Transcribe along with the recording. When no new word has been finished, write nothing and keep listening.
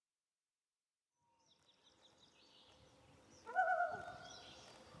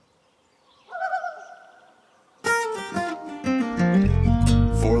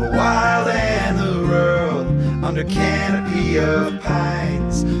under canopy of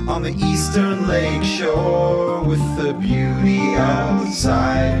pines on the eastern lake shore, with the beauty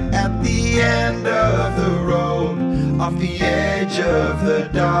outside at the end of the road, off the edge of the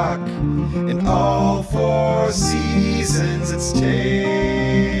dock. In all four seasons it's table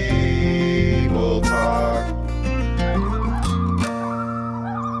talk.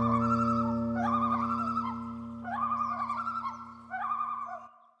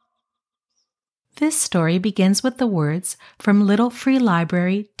 This story begins with the words from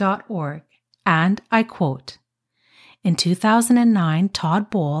littlefreelibrary.org, and I quote, "In 2009,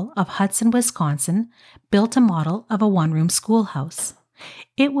 Todd Bohl of Hudson, Wisconsin, built a model of a one-room schoolhouse.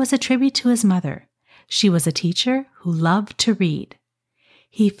 It was a tribute to his mother. She was a teacher who loved to read.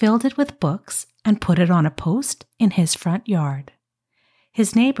 He filled it with books and put it on a post in his front yard.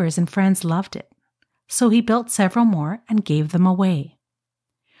 His neighbors and friends loved it, so he built several more and gave them away."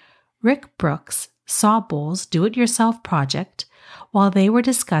 Rick Brooks saw Bohl's do-it-yourself project while they were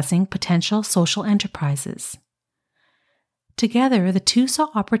discussing potential social enterprises. Together, the two saw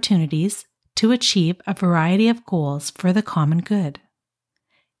opportunities to achieve a variety of goals for the common good.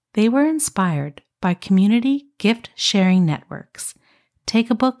 They were inspired by community gift-sharing networks, take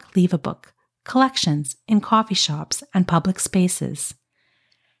a book, leave a book, collections in coffee shops and public spaces,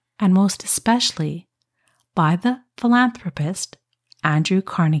 and most especially by the philanthropist Andrew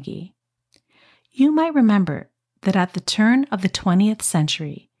Carnegie. You might remember that at the turn of the 20th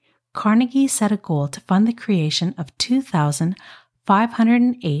century, Carnegie set a goal to fund the creation of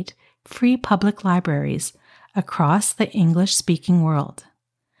 2,508 free public libraries across the English-speaking world.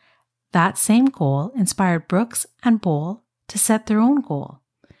 That same goal inspired Brooks and Bohl to set their own goal,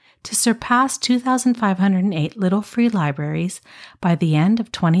 to surpass 2,508 little free libraries by the end of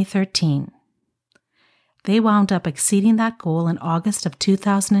 2013. They wound up exceeding that goal in August of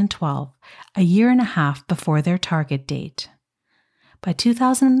 2012, a year and a half before their target date. By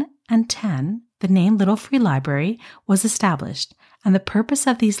 2010, the name Little Free Library was established, and the purpose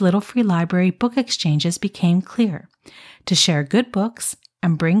of these Little Free Library book exchanges became clear: to share good books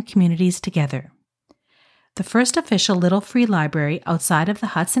and bring communities together. The first official Little Free Library outside of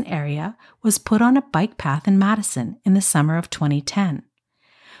the Hudson area was put on a bike path in Madison in the summer of 2010.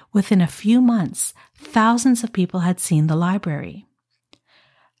 Within a few months, thousands of people had seen the library.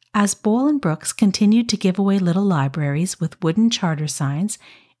 As Bohl and Brooks continued to give away little libraries with wooden charter signs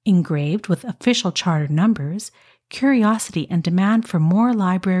engraved with official charter numbers, curiosity and demand for more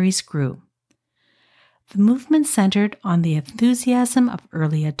libraries grew. The movement centered on the enthusiasm of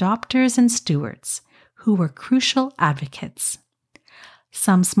early adopters and stewards, who were crucial advocates.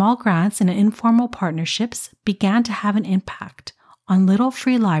 Some small grants and informal partnerships began to have an impact on Little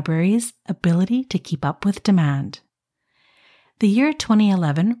Free Library's ability to keep up with demand. The year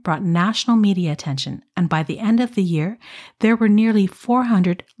 2011 brought national media attention, and by the end of the year, there were nearly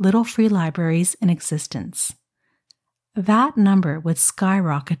 400 Little Free Libraries in existence. That number would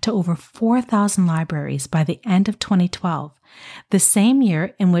skyrocket to over 4,000 libraries by the end of 2012, the same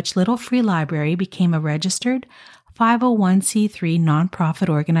year in which Little Free Library became a registered 501c3 nonprofit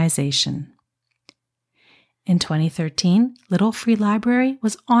organization. In 2013, Little Free Library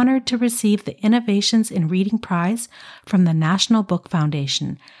was honored to receive the Innovations in Reading Prize from the National Book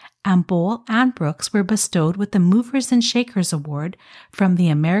Foundation, and Bohl and Brooks were bestowed with the Movers and Shakers Award from the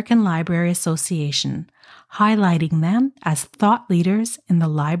American Library Association, highlighting them as thought leaders in the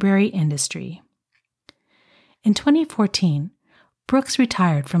library industry. In 2014, Brooks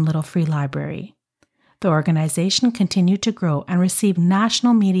retired from Little Free Library. The organization continued to grow and receive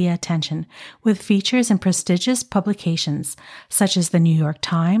national media attention with features in prestigious publications such as the New York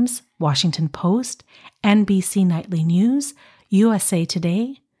Times, Washington Post, NBC Nightly News, USA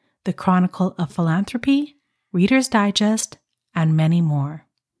Today, the Chronicle of Philanthropy, Reader's Digest, and many more.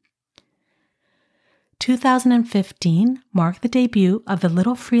 2015 marked the debut of the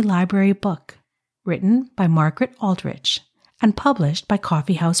Little Free Library book, written by Margaret Aldrich and published by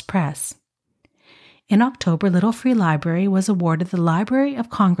Coffee House Press. In October, Little Free Library was awarded the Library of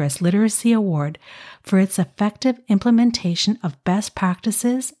Congress Literacy Award for its effective implementation of best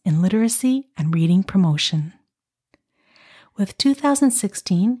practices in literacy and reading promotion. With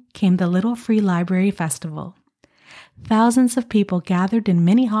 2016 came the Little Free Library Festival. Thousands of people gathered in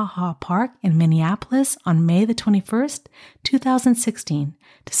Minnehaha Park in Minneapolis on May the 21st, 2016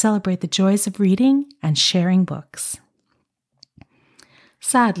 to celebrate the joys of reading and sharing books.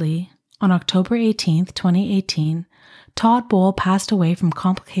 Sadly, on October 18, 2018, Todd Bohl passed away from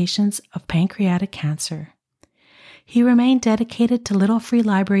complications of pancreatic cancer. He remained dedicated to Little Free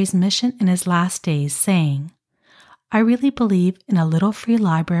Library's mission in his last days, saying, I really believe in a little free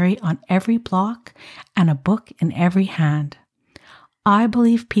library on every block and a book in every hand. I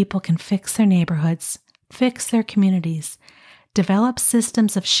believe people can fix their neighborhoods, fix their communities, develop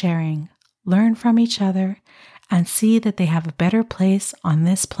systems of sharing, learn from each other, and see that they have a better place on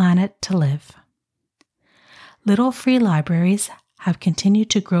this planet to live. Little free libraries have continued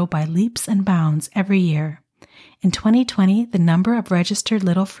to grow by leaps and bounds every year. In 2020, the number of registered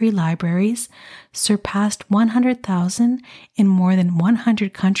Little Free Libraries surpassed 100,000 in more than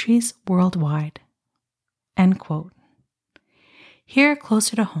 100 countries worldwide. End quote. Here,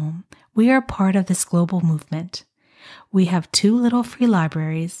 closer to home, we are part of this global movement. We have 2 Little Free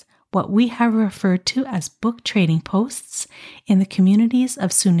Libraries, what we have referred to as book trading posts, in the communities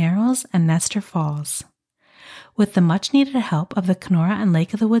of Sioux Narrows and Nestor Falls. With the much-needed help of the Kenora and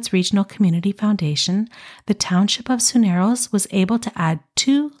Lake of the Woods Regional Community Foundation, the Township of Sioux Narrows was able to add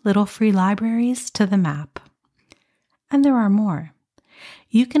 2 Little Free Libraries to the map. And there are more.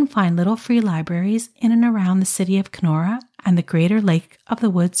 You can find Little Free Libraries in and around the city of Kenora and the greater Lake of the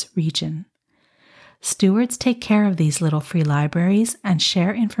Woods region. Stewards take care of these Little Free Libraries and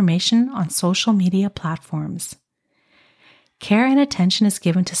share information on social media platforms. Care and attention is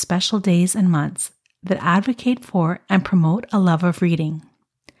given to special days and months that advocate for and promote a love of reading.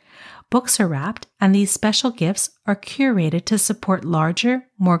 Books are wrapped, and these special gifts are curated to support larger,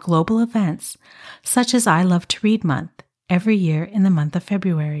 more global events, such as I Love to Read Month, every year in the month of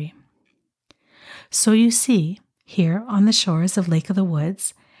February. So you see, here on the shores of Lake of the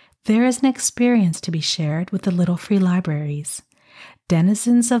Woods, there is an experience to be shared with the Little Free Libraries.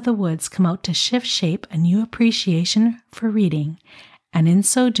 Denizens of the woods come out to shape a new appreciation for reading, and in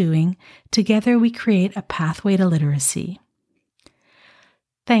so doing, together we create a pathway to literacy.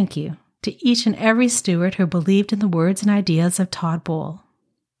 Thank you to each and every steward who believed in the words and ideas of Todd Bohl.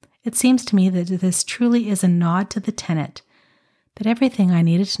 It seems to me that this truly is a nod to the tenet that everything I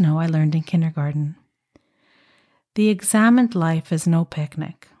needed to know I learned in kindergarten. The examined life is no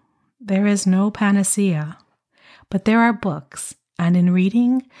picnic. There is no panacea, but there are books, and in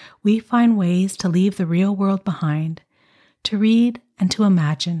reading, we find ways to leave the real world behind, to read and to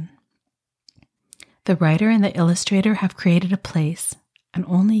imagine. The writer and the illustrator have created a place, and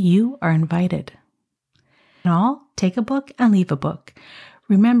only you are invited. And all, take a book and leave a book,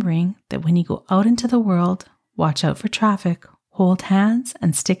 remembering that when you go out into the world, watch out for traffic, hold hands,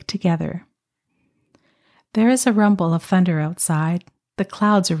 and stick together. There is a rumble of thunder outside. The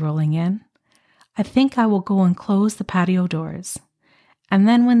clouds are rolling in. I think I will go and close the patio doors. And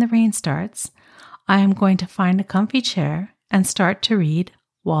then when the rain starts, I am going to find a comfy chair and start to read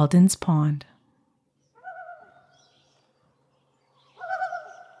Walden's Pond.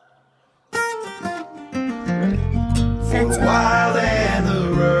 For the wild and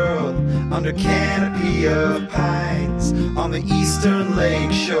the rural, under canopy of pines, on the eastern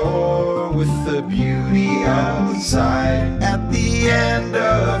lake shore, with the beauty outside. At the end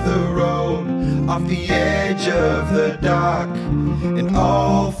of the road, off the edge of the dock, in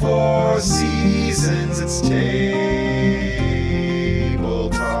all 4 seasons it's table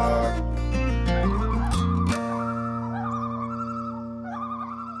talk.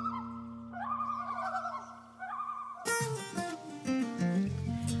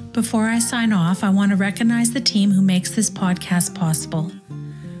 Before I sign off, I want to recognize the team who makes this podcast possible.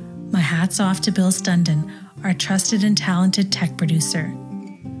 My hat's off to Bill Stundon, our trusted and talented tech producer.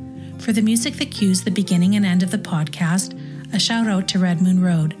 For the music that cues the beginning and end of the podcast, a shout out to Red Moon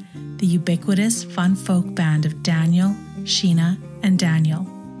Road, the ubiquitous fun folk band of Daniel, Sheena, and Daniel.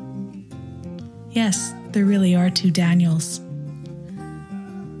 Yes, there really are 2 Daniels.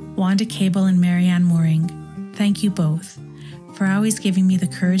 Wanda Cable and Marianne Mooring, thank you both for always giving me the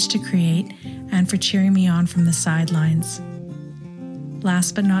courage to create and for cheering me on from the sidelines.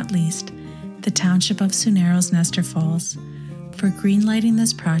 Last but not least, the Township of Sioux Narrows, Nestor Falls, for greenlighting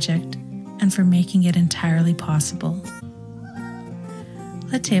this project and for making it entirely possible.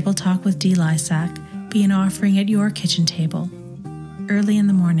 Let Table Talk with Dee Lysack be an offering at your kitchen table, early in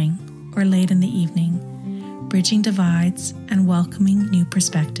the morning or late in the evening, bridging divides and welcoming new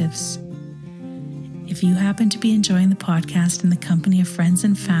perspectives. If you happen to be enjoying the podcast in the company of friends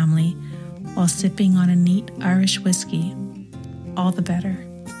and family while sipping on a neat Irish whiskey, all the better.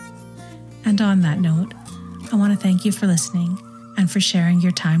 And on that note, I want to thank you for listening and for sharing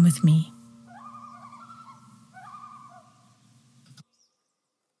your time with me.